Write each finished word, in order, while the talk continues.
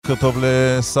בוקר טוב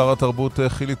לשר התרבות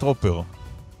חילי טרופר.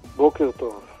 בוקר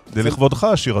טוב. זה לכבודך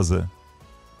השיר הזה.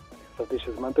 חשבתי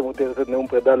שזמנתם אותי לתת נאום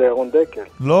פרידה לירון דקל.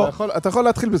 לא. אתה יכול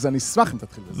להתחיל בזה, אני אשמח אם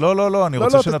תתחיל בזה. לא, אני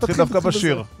רוצה שנתחיל דווקא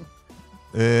בשיר.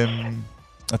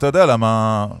 אתה יודע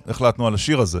למה החלטנו על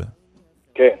השיר הזה?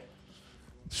 כן.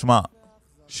 תשמע.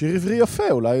 שיר עברי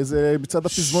יפה, אולי זה מצד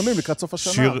הפזמונים לקראת סוף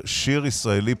השנה. שיר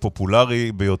ישראלי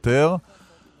פופולרי ביותר,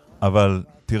 אבל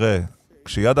תראה,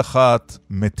 כשיד אחת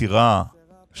מתירה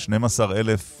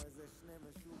 12,000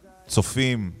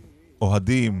 צופים,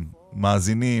 אוהדים,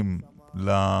 מאזינים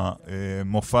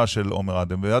למופע של עומר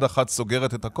אדם, ויד אחת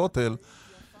סוגרת את הכותל,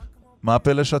 מה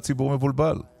הפלא שהציבור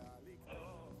מבולבל?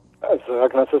 אז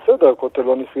רק נעשה סדר, הכותל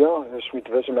לא נסגר, יש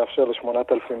מתווה שמאפשר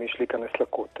ל8,000 איש להיכנס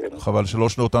לכותל. חבל שלא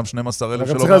אותם 12,000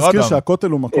 של גם עומר צריך להזכיר אדם. שהכותל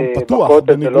הוא מקום פתוח,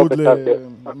 בניגוד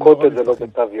הכותל זה לא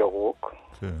בתו ירוק.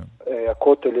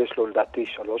 הכותל יש לו לדעתי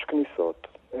 3 כניסות.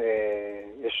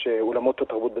 יש אולמות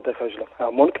התרבות בדרך כלל יש לה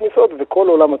המון כניסות, וכל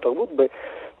עולם התרבות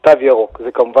בתו ירוק.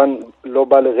 זה כמובן לא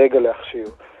בא לרגע להכשיר.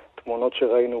 תמונות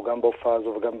שראינו גם בהופעה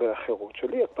הזו וגם באחרות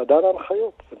שלי, הקפדה על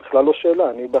ההנחיות. זה בכלל לא שאלה.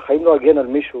 אני בחיים לא אגן על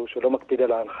מישהו שלא מקפיד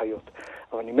על ההנחיות.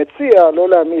 אבל אני מציע לא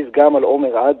להעמיס גם על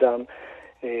עומר אדם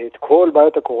את כל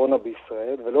בעיות הקורונה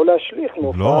בישראל, ולא להשליך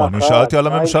מהופעה לא, אני שאלתי על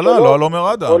הממשלה, לא על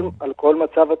עומר אדם. על כל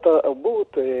מצב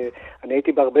התרבות, אני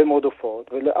הייתי בהרבה מאוד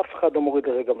הופעות, ולאף אחד לא מוריד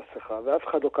לרגע מסכה, ואף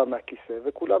אחד לא קם מהכיסא,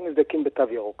 וכולם נבדקים בתו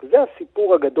ירוק. זה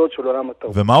הסיפור הגדול של עולם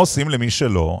התרבות. ומה עושים למי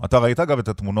שלא? אתה ראית גם את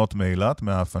התמונות מאילת,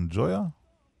 מהפנג'ויה?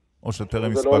 או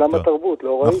שטרם הספקת? זה לא עולם התרבות,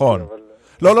 לא ראיתי. נכון. אבל...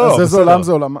 לא, זה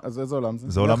עולם,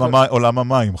 זה עולם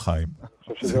המים, חיים.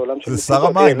 זה שר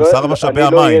המים, שר משאבי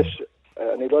המים.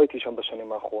 אני לא הייתי שם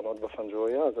בשנים האחרונות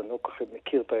בפנג'ויה, אז אני לא כל כך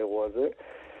מכיר את האירוע הזה,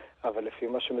 אבל לפי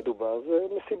מה שמדובר זה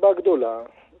מסיבה גדולה,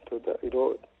 אתה יודע,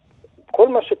 כל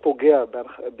מה שפוגע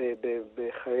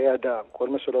בחיי אדם, כל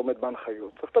מה שלא עומד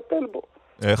בהנחיות, צריך לטפל בו.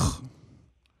 איך?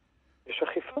 יש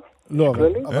אכיפה. לא,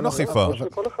 אין אכיפה.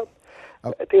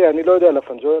 תראה, אני לא יודע על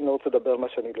הפנג'ויה, אני לא רוצה לדבר על מה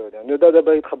שאני לא יודע. אני יודע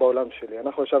לדבר איתך בעולם שלי.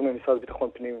 אנחנו ישבנו עם משרד ביטחון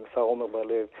פנים, עם השר עומר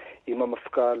בר-לב, עם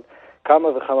המפכ"ל, כמה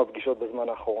וכמה פגישות בזמן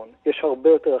האחרון. יש הרבה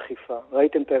יותר אכיפה.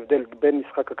 ראיתם את ההבדל בין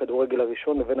משחק הכדורגל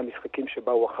הראשון לבין המשחקים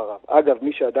שבאו אחריו. אגב,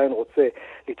 מי שעדיין רוצה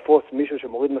לתפוס מישהו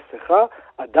שמוריד מסכה,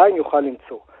 עדיין יוכל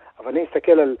למצוא. אבל אני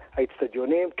מסתכל על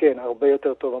האצטדיונים, כן, הרבה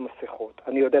יותר טוב המסכות.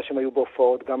 אני יודע שהם היו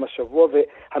בהופעות גם השבוע,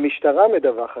 והמשטרה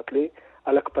מדווחת לי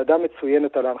על הקפדה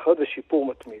מצוינת על ההנחיות ושיפור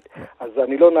מתמיד. אז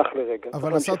אני לא נח לרגע.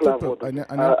 אבל עשת טרופר.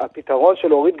 הפתרון של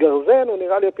להוריד גרזן הוא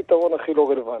נראה לי הפתרון הכי לא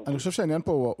רלוונטי. אני חושב שהעניין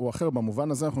פה הוא אחר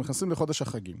במובן הזה. אנחנו נכנסים לחודש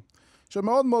החגים,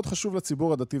 שמאוד מאוד חשוב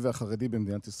לציבור הדתי והחרדי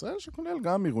במדינת ישראל, שכולל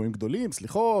גם אירועים גדולים,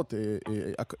 סליחות,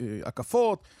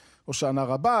 הקפות, הושענא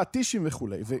רבה, טישים וכו'.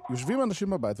 ויושבים אנשים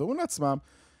בבית ואומרים לעצמם,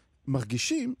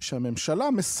 מרגישים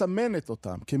שהממשלה מסמנת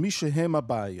אותם כמי שהם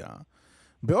הבעיה,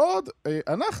 בעוד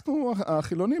אנחנו,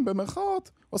 החילונים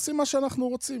במרכאות, עושים מה שאנחנו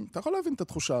רוצים. אתה יכול להבין את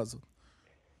התחושה הזאת?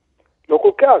 לא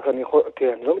כל כך, אני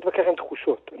לא מתווכח עם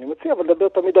תחושות. אני מציע, אבל לדבר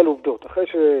תמיד על עובדות. אחרי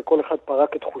שכל אחד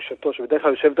פרק את תחושתו, שבדרך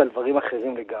כלל יושבת על דברים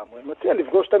אחרים לגמרי, אני מציע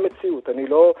לפגוש את המציאות. אני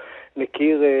לא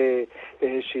מכיר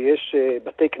שיש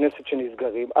בתי כנסת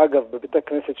שנסגרים. אגב, בבתי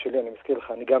כנסת שלי, אני מזכיר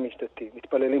לך, אני גם איש דתי,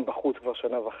 מתפללים בחוץ כבר 1.5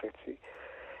 שנה.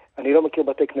 אני לא מכיר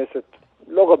בתי כנסת,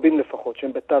 לא רבים לפחות,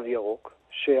 שהם בתו ירוק,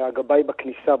 שהגבאי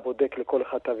בכניסה בודק לכל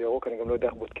אחד תו ירוק, אני גם לא יודע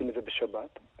איך בודקים את זה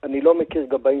בשבת. אני לא מכיר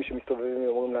גבאים שמסתובבים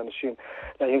ואומרים לאנשים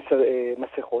להרים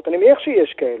מסכות. אני מניח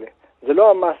שיש כאלה, זה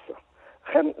לא המסה.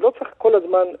 לכן לא צריך כל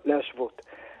הזמן להשוות.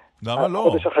 למה לא?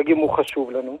 חודש החגים הוא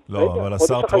חשוב לנו. לא, אבל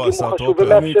השר טרופר...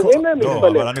 ומאפשרים להם להתפלל. לא,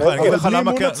 אבל אני אגיד לך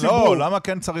למה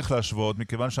כן צריך להשוות,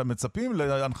 מכיוון שמצפים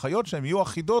להנחיות שהן יהיו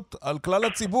אחידות על כלל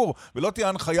הציבור, ולא תהיה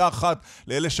הנחיה אחת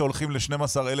לאלה שהולכים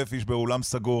ל12,000 איש באולם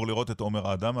סגור לראות את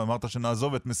עומר אדם, אמרת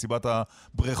שנעזוב את מסיבת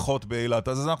הבריכות באילת,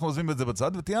 אז אנחנו עוזבים את זה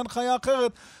בצד, ותהיה הנחיה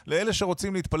אחרת לאלה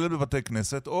שרוצים להתפלל בבתי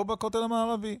כנסת או בכותל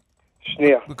המערבי.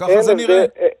 שנייה. וככה זה נראה.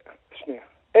 שנייה.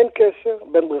 אין קשר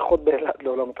בין בריכות באילת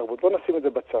לעולם התרבות. בוא נשים את זה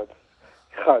בצד.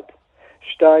 1.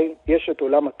 2. יש את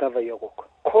עולם התו הירוק.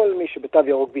 כל מי שבתו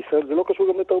ירוק בישראל, זה לא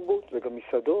קשור גם לתרבות, זה גם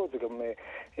מסעדות, זה גם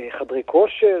חדרי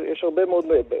כושר, יש הרבה מאוד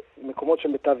מקומות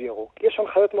שהם בתו ירוק. יש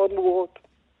הנחיות מאוד ברורות.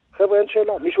 חבר'ה, אין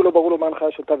שאלה. מישהו לא ברור לו מה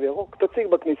ההנחיה של תו ירוק? תציג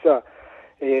בכניסה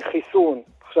חיסון,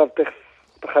 עכשיו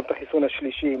אתה חייב את החיסון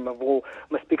השלישי, אם עברו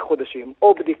מספיק חודשים,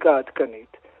 או בדיקה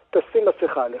עדכנית. תשים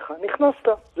מסכה עליך,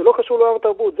 נכנסת. זה לא קשור לעולם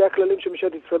התרבות, זה הכללים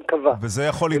שממשלת ישראל קבע. וזה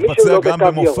יכול להתבצע גם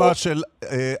במופע של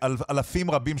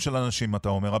אלפים רבים של אנשים, אתה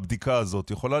אומר. הבדיקה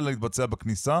הזאת יכולה להתבצע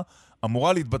בכניסה,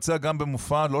 אמורה להתבצע גם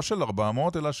במופע לא של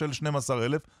 400, אלא של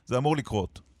 12,000. זה אמור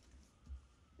לקרות.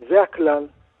 זה הכלל,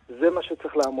 זה מה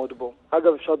שצריך לעמוד בו.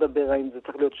 אגב, אפשר לדבר האם זה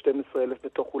צריך להיות 12,000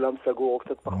 בתוך אולם סגור או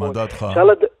קצת פחות. מה דעתך?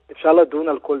 אפשר לדון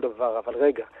על כל דבר, אבל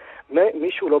רגע,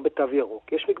 מישהו לא בתו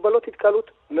ירוק. יש מגבלות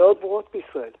התקהלות מאוד ברורות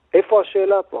בישראל. איפה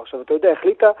השאלה פה? עכשיו, אתה יודע,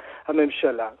 החליטה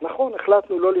הממשלה. נכון,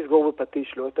 החלטנו לא לסגור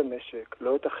בפטיש, לא את המשק,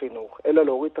 לא את החינוך, אלא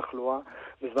להוריד תחלואה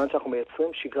בזמן שאנחנו מייצרים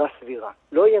שגרה סבירה.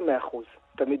 לא יהיה 100%.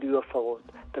 תמיד יהיו הפרות,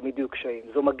 תמיד יהיו קשיים.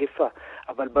 זו מגפה.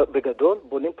 אבל בגדול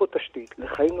בונים פה תשתית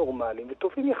לחיים נורמליים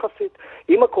וטובים יחסית.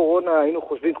 עם הקורונה היינו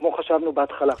חושבים כמו חשבנו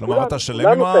בהתחלה. כלומר, אתה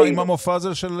שלם עם המופע הזה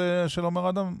של עומר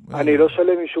אדם? אני לא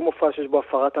שלם עם שום מופע שיש בו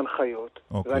הפרת הנחיות.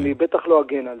 ואני בטח לא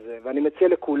אגן על זה. ואני מציע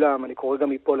לכולם, אני קורא גם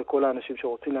מפה לכל האנשים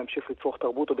שרוצים להמשיך לצרוך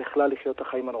תרבות או בכלל לחיות את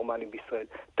החיים הנורמליים בישראל.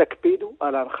 תקפידו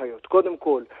על ההנחיות. קודם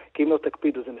כל, כי אם לא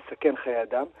תקפידו זה מסכן חיי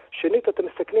אדם. שנית, אתם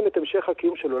מסכנים את המשך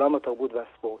הקיום של עולם התרבות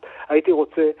והספורט. הייתי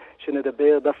רוצה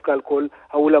שנדבר דווקא על כל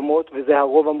האולמות, וזה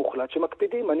הרוב המוחלט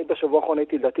שמקפידים. אני בשבוע האחרון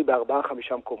הייתי לדעתי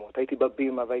ב4-5 מקומות. הייתי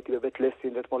בבימה והייתי בבית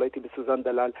לסין, ואתמול הייתי בסוזן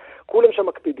דלל. כולם שם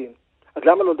מקפידים. אז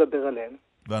למה לא לדבר עליהם?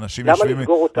 ואנשים למה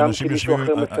לסגור אותם כי מישהו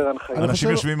אחר מפר הנחיות? אנשים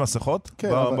יושבים עם מסכות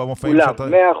במופעים כולם, שאתה...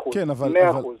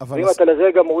 100%. 100%. ואם אתה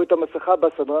לרגע מוריד את המסכה, בא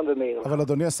סדרן ומאיר לך. אבל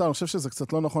אדוני השר, אני חושב שזה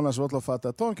קצת לא נכון להשוות להופעת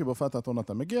תיאטרון, כי בהופעת תיאטרון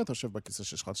אתה מגיע, אתה יושב בכיסא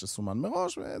שיש לך שסומן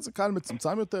מראש, וזה קהל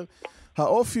מצומצם יותר.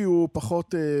 האופי הוא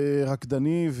פחות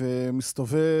רקדני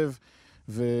ומסתובב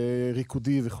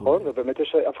וריקודי וכו'. נכון, ובאמת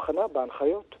יש הבחנה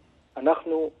בהנחיות.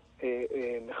 אנחנו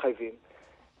מחייבים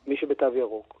מי שבתו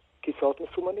ירוק. כיסאות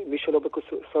מסומנים. מי שלא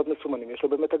בכיסאות מסומנים, יש לו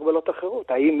באמת הגבלות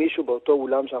אחרות. האם מישהו באותו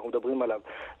אולם שאנחנו מדברים עליו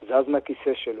זז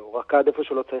מהכיסא שלו, רקד איפה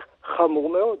שלא צריך, חמור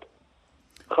מאוד.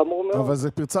 חמור מאוד. אבל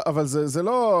זה פרצה, אבל זה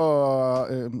לא,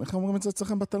 איך אומרים את זה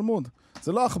אצלכם בתלמוד?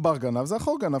 זה לא עכבר גנב, זה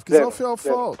אחור גנב, כי זה אופי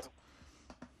ההופעות.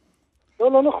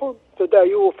 לא נכון. אתה יודע,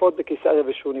 היו הופעות בקיסריה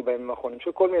ושוני בימים האחרונים,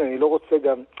 שכל מיני, אני לא רוצה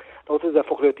זה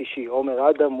להפוך להיות אישי. עומר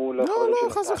אדם מול... לא,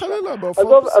 חס וחלילה,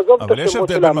 בהופעות. אבל יש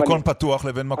הבדל בין מקום פתוח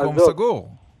לבין מקום סגור.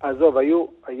 עזוב,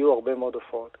 היו הרבה מאוד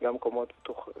הופעות, גם מקומות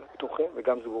פתוחים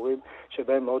וגם סגורים,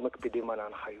 שבהם מאוד מקפידים על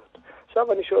ההנחיות.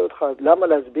 עכשיו אני שואל אותך, למה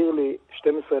להסביר לי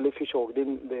 12,000 איש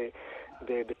שרוקדים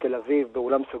בתל אביב,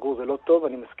 באולם סגור, זה לא טוב?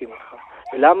 אני מסכים איתך.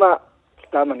 ולמה,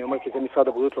 סתם אני אומר, כי זה משרד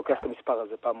הבריאות לוקח את המספר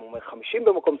הזה, פעם הוא אומר 50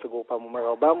 במקום סגור, פעם הוא אומר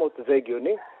 400, זה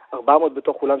הגיוני? 400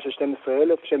 בתוך אולם של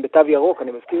 12,000, שהם בתו ירוק,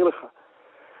 אני מזכיר לך.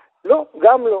 לא,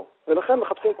 גם לא. ולכן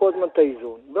מחפשים כל הזמן את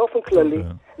האיזון. באופן כללי,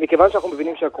 מכיוון שאנחנו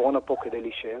מבינים שהקורונה פה כדי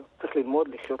להישאר, צריך ללמוד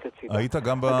לחיות לצידה. היית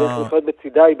גם הדרך לחיות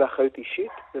בצידה היא באחריות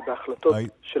אישית, ובהחלטות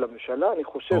של הממשלה. אני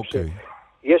חושב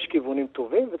שיש כיוונים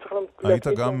טובים, וצריך היית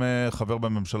גם חבר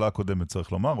בממשלה הקודמת,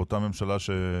 צריך לומר, אותה ממשלה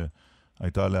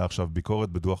שהייתה עליה עכשיו ביקורת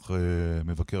בדוח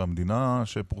מבקר המדינה,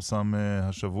 שפורסם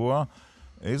השבוע.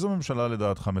 איזו ממשלה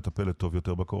לדעתך מטפלת טוב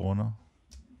יותר בקורונה?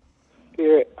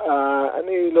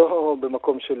 אני לא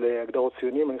במקום של הגדרות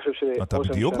ציונים, אני חושב אתה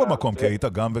בדיוק במקום, כי היית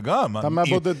גם וגם. אתה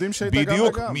מהבודדים שהיית גם וגם.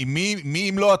 בדיוק, מי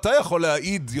אם לא אתה יכול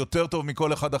להעיד יותר טוב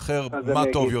מכל אחד אחר, מה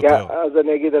טוב יותר? אז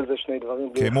אני אגיד על זה שני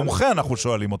דברים. כמומחה אנחנו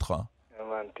שואלים אותך.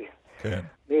 הבנתי. כן.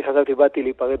 אני חשבתי, באתי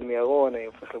להיפרד מירון, אני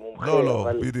הופך למומחה. לא,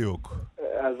 בדיוק.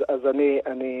 אז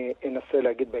אני אנסה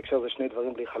להגיד בהקשר זה שני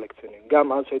דברים בלי חלק ציונים.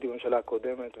 גם אז שהייתי בממשלה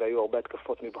הקודמת, והיו הרבה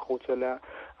התקפות מבחוץ אליה,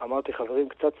 אמרתי, חברים,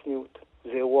 קצת צניעות.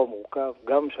 זה אירוע מורכב.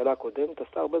 גם הממשלה הקודמת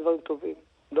עשתה הרבה דברים טובים.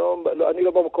 אני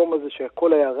לא במקום הזה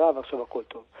שהכל היה רע ועכשיו הכל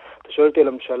טוב. אתה שואל אותי על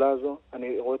הממשלה הזו,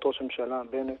 אני רואה את ראש הממשלה,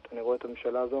 בנט, אני רואה את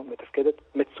הממשלה הזו, מתפקדת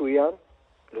מצוין.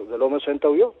 זה לא אומר שאין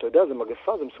טעויות, אתה יודע, זה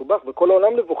מגפה, זה מסובך, וכל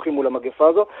העולם נבוכים מול המגפה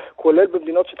הזו, כולל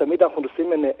במדינות שתמיד אנחנו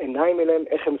נושאים עיניים אליהם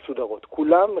איך הן מסודרות.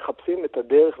 כולם מחפשים את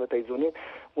הדרך ואת האיזונים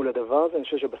מול הדבר הזה. אני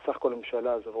חושב שבסך כל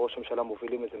הממשלה הזו, וראש הממשלה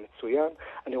מובילים את זה מצוין.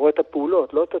 אני רואה את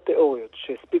הפעולות, לא את התיאוריות,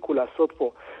 שהספיקו לעשות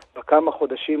פה בכמה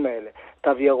חודשים האלה.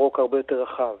 תו ירוק הרבה יותר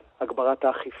רחב, הגברת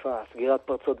האכיפה, סגירת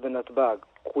פרצות בנתב"ג,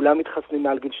 כולם מתחסנים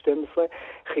מעל גיל 12,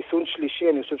 חיסון שלישי,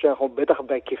 אני חושב שאנחנו בטח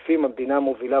בהיקפים, המדינה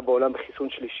מובילה בעולם בחיסון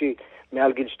שלישי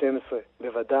מעל גיל 12,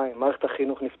 בוודאי. מערכת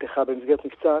החינוך נפתחה במסגרת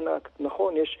מבצע ענק,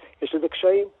 נכון, יש לזה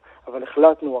קשיים, אבל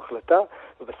החלטנו החלטה,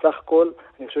 ובסך הכל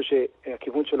אני חושב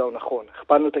שהכיוון שלה הוא נכון.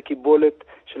 הכפלנו את הקיבולת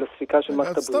של הספיקה של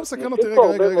מערכת הבריאות. סתם סכן אותי,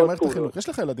 רגע, מערכת החינוך. יש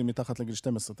לך ילדים מתחת לגיל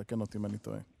 12, תקן אותי אם אני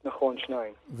טועה. נכון,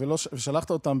 2.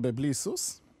 ושלחת אותם בבלי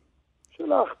היסוס?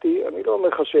 שלחתי, אני לא אומר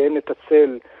לך שאין את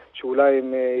הצל שאולי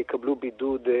הם יקבלו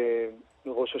בידוד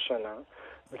מראש השנה.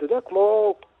 ואתה יודע,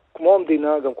 כמו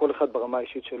המדינה, גם כל אחד ברמה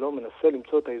האישית שלו מנסה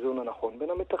למצוא את האיזון הנכון בין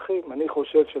המתחים. אני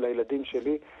חושב שלילדים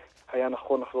שלי היה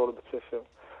נכון לחזור לבית ספר,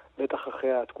 בטח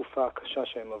אחרי התקופה הקשה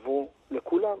שהם עברו,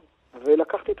 לכולם.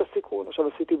 ולקחתי את הסיכון. עכשיו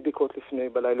עשיתי בדיקות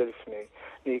בלילה לפני.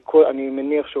 אני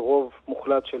מניח שרוב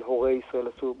מוחלט של הורי ישראל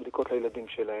עשו בדיקות לילדים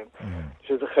שלהם,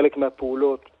 שזה חלק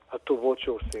מהפעולות הטובות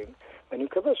שעושים. אני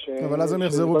מקווה אבל אז הם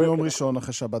יחזרו ביום ראשון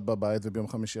אחרי שבת בבית וביום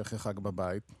חמישי אחרי חג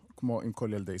בבית. כמו עם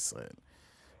כל ילדי ישראל.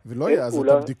 ולא יהיה אז את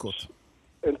הבדיקות.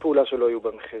 אין פעולה שלא יהיו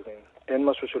במחירים. אין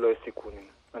משהו שלא יהיה סיכונים.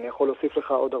 אני יכול להוסיף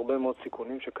לך עוד הרבה מאוד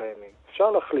סיכונים שקיימים.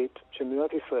 אפשר להחליט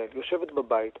שמדינת ישראל יושבת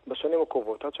בבית בשנים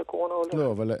הקרובות עד שהקורונה הולכת.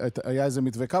 לא, אבל היה איזה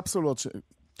מתווה קפסולות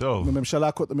טוב.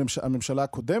 הממשלה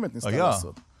הקודמת ניסתה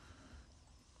לעשות.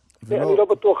 אני לא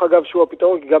בטוח אגב שהוא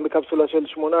הפתרון, כי גם בקפסולה של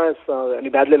 18, אני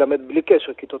בעד ללמד בלי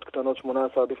קשר, כיתות קטנות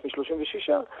 18 עדיף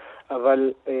מ-36,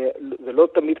 אבל זה לא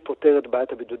תמיד פותר את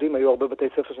בעיית הבידודים, היו הרבה בתי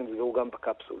ספר שנסגרו גם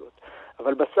בקפסולות.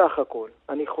 אבל בסך הכל,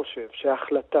 אני חושב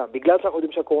שההחלטה, בגלל שאנחנו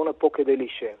יודעים שהקורונה פה כדי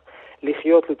להישאר,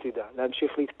 לחיות לצידה,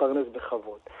 להמשיך להתפרנס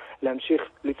בכבוד, להמשיך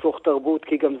לצרוך תרבות,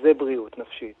 כי גם זה בריאות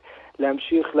נפשית,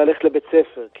 להמשיך ללכת לבית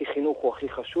ספר, כי חינוך הוא הכי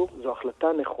חשוב, זו החלטה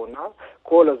נכונה,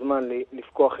 כל הזמן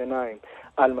לפקוח עיניים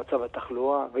על מצב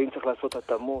התחלואה, ואם צריך לעשות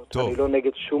התאמות, אני לא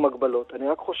נגד שום הגבלות, אני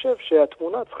רק חושב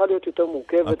שהתמונה צריכה להיות יותר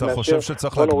מורכבת. אתה חושב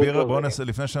שצריך להגביר,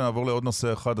 לפני שנעבור לעוד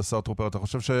נושא אחד, השר טרופר, אתה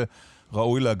חושב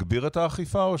שראוי להגביר את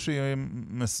האכיפה, או שהיא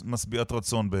משביעת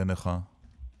רצון בעיניך?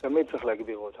 תמיד צריך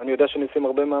להגביר אותה. אני יודע שניסים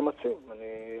הרבה מאמצים.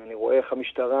 אני רואה איך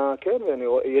המשטרה, כן,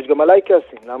 יש גם עליי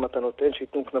כעסים. למה אתה נותן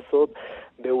שיתנו כנסות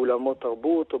באולמות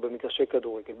תרבות או במגרשי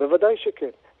כדורגל? בוודאי שכן.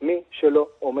 מי שלא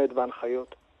עומד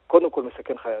בהנחיות, קודם כל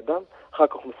מסכן חיי אדם, אחר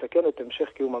כך מסכן את המשך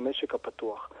קיום המשק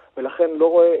הפתוח. ולכן לא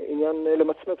רואה עניין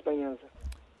למצמץ בעניין הזה.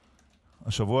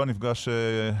 השבוע נפגש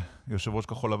יושב ראש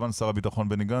כחול לבן, שר הביטחון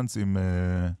בני גנץ, עם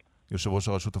יושב ראש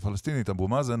הרשות הפלסטינית, אבו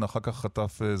מאזן, אחר כך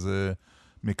חטף איזה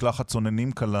מקלחת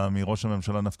צוננים קלה מראש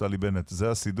הממשלה נפתלי בנט. זה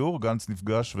הסידור? גנץ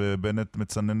נפגש ובנט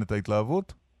מצנן את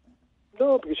ההתלהבות?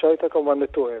 לא, הפגישה הייתה כמובן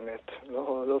מתואמת.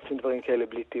 לא עושים דברים כאלה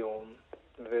בלי תיאום.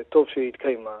 וטוב שהיא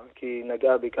התקיימה, כי היא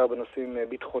נגעה בעיקר בנושאים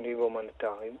ביטחוניים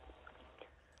והומניטריים.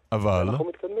 אבל? אנחנו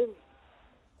מתקדמים.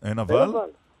 אין אבל?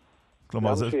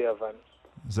 כלומר,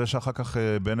 זה שאחר כך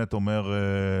בנט אומר,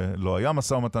 לא היה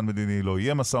משא ומתן מדיני, לא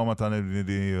יהיה משא ומתן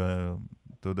מדיני,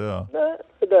 אתה יודע.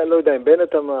 לא יודע, אם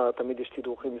בנט אמר, תמיד יש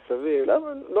תדרוכים מסביב,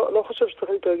 לא חושב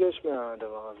שצריך להתרגש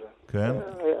מהדבר הזה. כן?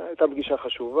 הייתה פגישה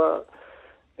חשובה,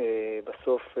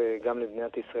 בסוף גם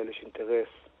למדינת ישראל יש אינטרס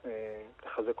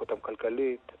לחזק אותם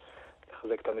כלכלית,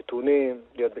 לחזק את המתונים,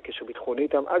 להיות בקשר ביטחוני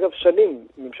איתם. אגב, שנים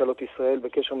ממשלות ישראל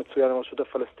בקשר מצוין עם הרשות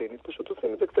הפלסטינית, פשוט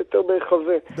עושים את זה קצת יותר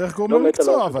בהיחווה. דרך גורמי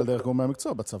מקצוע, אבל דרך גורמי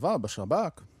מקצוע, בצבא,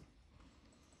 בשב"כ.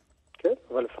 כן,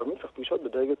 אבל לפעמים צריך פגישות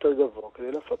בדרג יותר גבוה,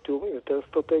 כדי לעשות תיאומים יותר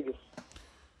אסטרטגיים.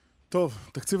 טוב,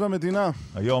 תקציב המדינה.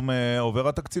 היום עובר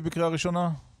התקציב בקריאה ראשונה?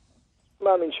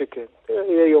 מאמין שכן.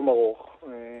 יהיה יום ארוך.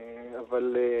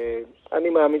 אבל אני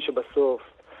מאמין שבסוף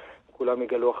כולם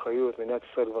יגלו אחריות. מדינת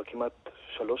ישראל כבר כמעט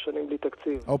 3 שנים בלי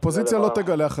תקציב. האופוזיציה לא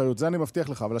תגלה אחריות, זה אני מבטיח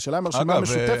לך. אבל השאלה אם הרשימה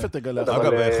המשותפת תגלה אחריות.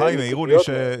 אגב, חיים, העירו לי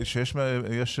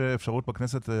שיש אפשרות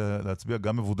בכנסת להצביע,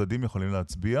 גם מבודדים יכולים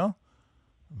להצביע,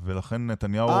 ולכן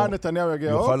נתניהו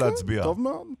יוכל להצביע. טוב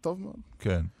מאוד, טוב מאוד.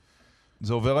 כן.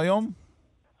 זה עובר היום?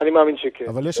 אני מאמין שכן.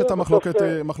 אבל יש את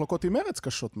המחלוקות עם מרץ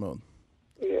קשות מאוד.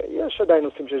 יש עדיין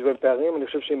נושאים שיש בהם פערים, אני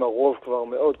חושב שאם הרוב כבר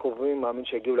מאוד קרובים, מאמין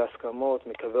שיגיעו להסכמות,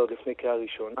 מקווה עוד לפני קריאה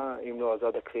ראשונה, אם לא אז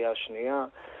עד הקריאה השנייה,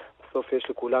 בסוף יש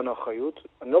לכולנו אחריות.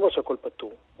 אני לא אומר שהכל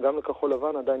פתור, גם לכחול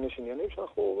לבן עדיין יש עניינים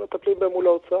שאנחנו מטפלים בהם מול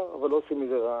האוצר, אבל לא עושים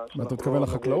מזה רעש. אתה מתכוון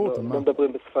לחקלאות? לא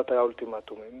מדברים בשפת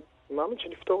האולטימטומים, אני מאמין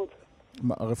שנפתור את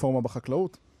זה. הרפורמה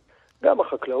בחקלאות? גם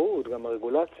החקלאות, גם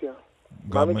הרגולציה.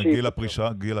 גם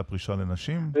גיל הפרישה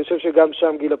לנשים? אני חושב שגם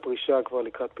שם גיל הפרישה כבר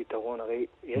לקראת פתרון. הרי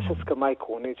יש הסכמה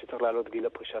עקרונית שצריך להעלות גיל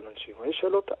הפרישה לנשים. יש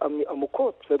שאלות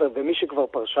עמוקות, בסדר? ומי שכבר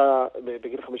פרשה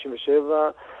בגיל 57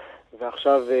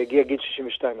 ועכשיו הגיע גיל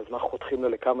 62, אז מה חותכים לו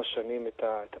לכמה שנים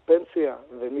את הפנסיה?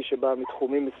 ומי שבא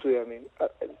מתחומים מסוימים.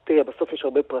 תראה, בסוף יש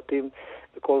הרבה פרטים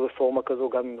בכל רפורמה כזו,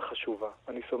 גם אם חשובה.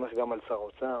 אני סומך גם על שר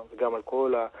האוצר וגם על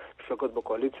כל המפלגות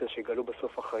בקואליציה שיגלו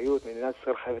בסוף אחריות. מדינת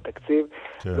ישראל חייבת תקציב,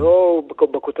 לא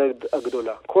בכותרת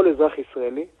הגדולה. כל אזרח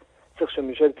ישראלי צריך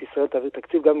שממשלת ישראל תעביר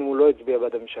תקציב, גם אם הוא לא הצביע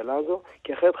בעד הממשלה הזו,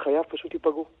 כי אחרת חייו פשוט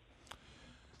ייפגעו.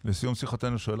 לסיום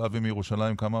שיחתנו שואל אבי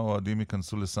מירושלים, כמה אוהדים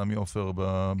ייכנסו לסמי עופר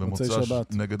במוצ"ש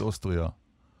נגד אוסטריה?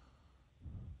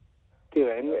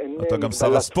 תראה, אתה גם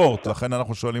שר הספורט, לכן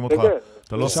אנחנו שואלים אותך.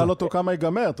 אתה שאל אותו כמה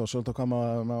ייגמר, אתה שואל אותו כמה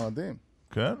אוהדים.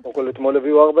 כן? כל אתמול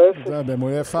הביאו 4-0. זה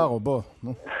במויי פארו, בוא.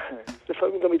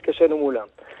 לפעמים גם התקשנו מולם.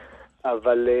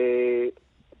 אבל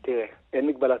תראה, אין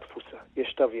מגבלת תפוסה.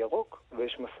 יש תו ירוק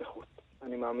ויש מסכות.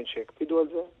 אני מאמין שיקפידו על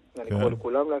זה, ואני קורא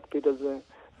לכולם להקפיד על זה.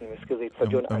 אני מזכיר, זה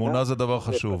אצטדיון ענק. אמונה זה דבר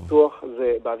חשוב. זה פתוח,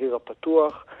 זה באוויר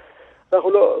הפתוח. אנחנו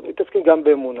לא מתעסקים גם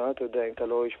באמונה, אתה יודע, אם אתה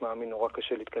לא איש מאמין, נורא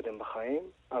קשה להתקדם בחיים,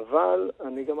 אבל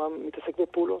אני גם מתעסק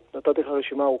בפעולות. נתתי לך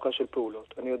רשימה ארוכה של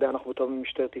פעולות. אני יודע, אנחנו טוב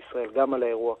ממשטרת ישראל, גם על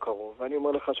האירוע הקרוב, ואני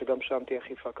אומר לך שגם שם תהיה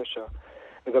אכיפה קשה,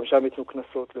 וגם שם ייתנו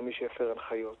כנסות למי שיפר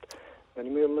הנחיות. ואני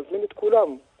מזמין את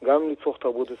כולם, גם לצרוך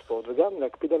תרבות וספורט וגם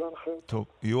להקפיד על ההנחיות. טוב,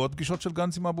 יהיו עוד פגישות של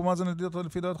גנץ עם אבו מאזן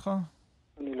לפי דעתך?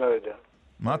 אני לא יודע.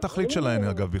 מה התכלית שלהן,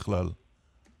 אגב, בכלל?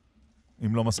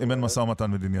 אם אין משא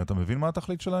ומתן מדיני, אתה מבין מה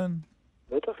התכלית שלהן?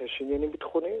 בטח, יש עניינים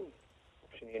ביטחוניים,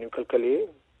 יש עניינים כלכליים.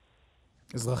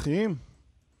 אזרחיים?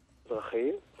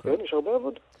 אזרחיים, כן, יש הרבה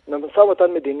עבודה. משא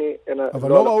ומתן מדיני... אבל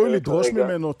לא ראוי לדרוש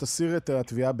ממנו, תסיר את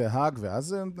התביעה בהאג,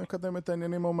 ואז נקדם את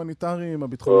העניינים ההומניטריים,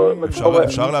 הביטחוניים.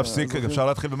 אפשר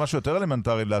להתחיל במשהו יותר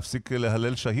אלמנטרי, להפסיק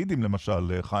להלל שהידים,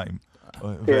 למשל, חיים.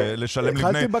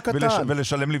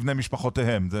 ולשלם לבני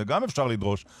משפחותיהם. זה גם אפשר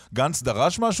לדרוש. גנץ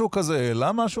דרש משהו כזה?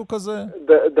 העלה משהו כזה?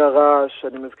 דרש,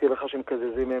 אני מזכיר לך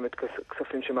שמקזזים מהם את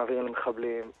כספים שמעבירים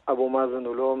למחבלים. אבו מאזן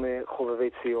הוא לא מחובבי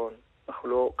ציון. אנחנו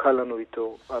לא קל לנו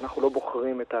איתו. אנחנו לא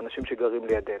בוחרים את האנשים שגרים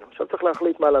לידינו. עכשיו צריך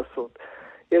להחליט מה לעשות.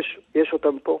 יש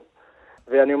אותם פה.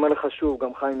 ואני אומר לך שוב,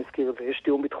 גם חיים הזכיר את זה, יש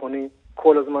תיאום ביטחוני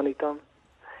כל הזמן איתם.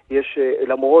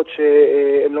 למרות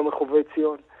שהם לא מחובבי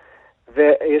ציון.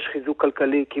 ויש חיזוק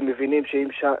כלכלי, כי מבינים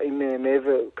שאם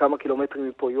מעבר כמה קילומטרים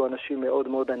מפה יהיו אנשים מאוד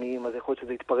מאוד עניים, אז יכול להיות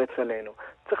שזה יתפרץ עלינו.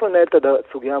 צריך לנהל את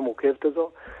הסוגיה המורכבת הזו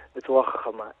בצורה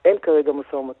חכמה. אין כרגע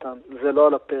משא ומתן, זה לא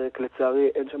על הפרק, לצערי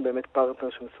אין שם באמת פרטנר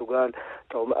שמסוגל,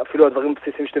 אפילו הדברים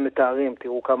הבסיסיים שאתם מתארים,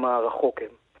 תראו כמה רחוק הם.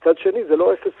 מצד שני, זה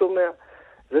לא 0 או 100.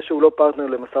 זה שהוא לא פרטנר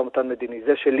למשא ומתן מדיני,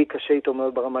 זה שלי קשה איתו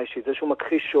מאוד ברמה אישית, זה שהוא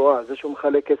מכחיש שואה, זה שהוא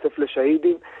מחלק כסף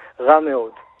לשהידים, רע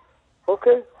מאוד.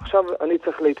 אוקיי, עכשיו אני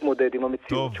צריך להתמודד עם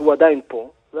המציאות שהוא עדיין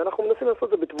פה, ואנחנו מנסים לעשות את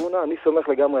זה בתבונה. אני סומך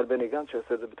לגמרי על בני גנץ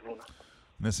שיעשה את זה בתבונה.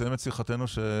 נסיים את שיחתנו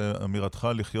שאמירתך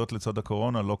לחיות לצד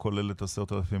הקורונה לא כוללת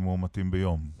 10,000 מאומתים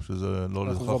ביום, שזה לא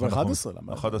אנחנו כבר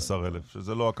ב-11,000. 11,000,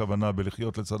 שזה לא הכוונה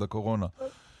בלחיות לצד הקורונה.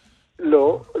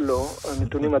 לא,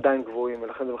 הנתונים עדיין גבוהים,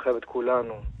 ולכן זה מחייב את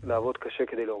כולנו לעבוד קשה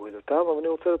כדי להוריד אותם, אבל אני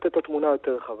רוצה לתת את התמונה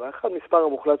יותר רחבה. מספר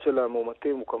המוחלט של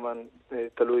המאומתים הוא כמובן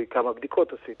תלוי כמה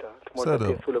בדיקות עשית. אתמול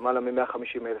עשו למעלה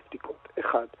מ-150,000 בדיקות.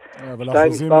 אחד. אבל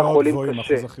האחוזים מאוד גבוהים,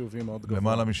 אחוז החיובים מאוד גבוה.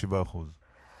 למעלה מ7%.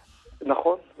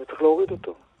 נכון, וצריך להוריד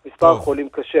אותו. מספר חולים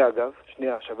קשה, אגב,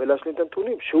 שווה להשלים את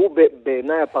הנתונים, שהוא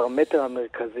בעיניי הפרמטר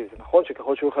המרכזי. זה נכון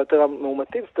שככל שהוא יותר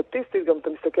מאומתים, סטטיסטית גם אתה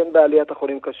מסתכל בעליית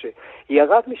החולים קשה.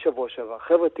 ירד משבוע שעבר.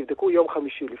 חבר'ה, תבדקו יום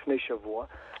חמישי לפני שבוע,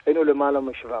 היינו למעלה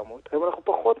מ-700, היום אנחנו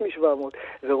פחות מ-700,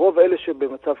 ורוב אלה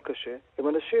שבמצב קשה הם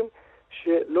אנשים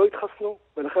שלא התחסנו,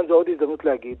 ולכן זו עוד הזדמנות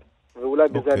להגיד, ואולי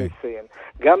בזה אני אסיים.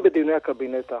 גם בדיוני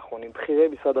הקבינט האחרונים, בכירי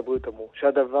משרד הבריאות אמרו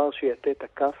שהדבר שיתה את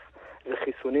הכף זה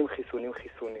חיסונים.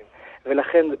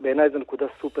 ולכן בעיניי זו נקודה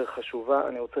סופר חשובה.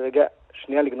 אני רוצה רגע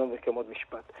שנייה לגנוב מכם עוד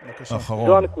משפט.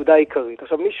 זו הנקודה העיקרית.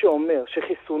 עכשיו, מי שאומר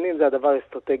שחיסונים זה הדבר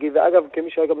האסטרטגי, ואגב,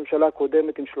 כמי שהיה גם הממשלה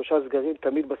הקודמת עם 3 סגרים,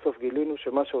 תמיד בסוף גילינו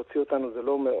שמה שהוציא אותנו זה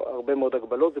לא הרבה מאוד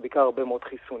הגבלות, זה בעיקר הרבה מאוד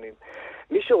חיסונים.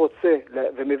 מי שרוצה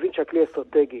ומבין שהכלי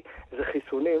האסטרטגי זה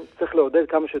חיסונים, צריך לעודד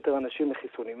כמה שיותר אנשים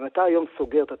לחיסונים. אם אתה היום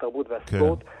סוגר את התרבות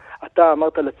והספורט, אתה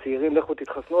אמרת לצעירים, לכו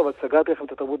תתחסנו, אבל סגרתי לכם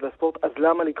את התרבות והספורט, אז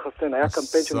למה להתחסן? היה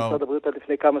קמפיין של משרד הבריאות עד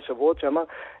לפני כמה שבועות שאמר,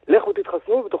 לכו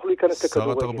תתחסנו ותוכלו להיכנס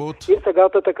לכדורגל. אם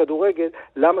סגרת את הכדורגל,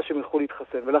 למה שהם ילכו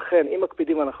להתחסן? ולכן, אם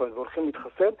מקפידים על נכון והולכים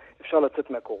להתחסן, אפשר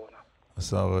לצאת מהקורונה.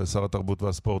 שר התרבות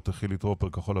והספורט, חילי טרופר,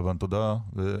 כחול לבן, תודה.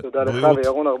 תודה לך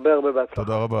וירון, הרבה בהצלחה.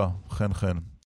 תודה רבה, חן.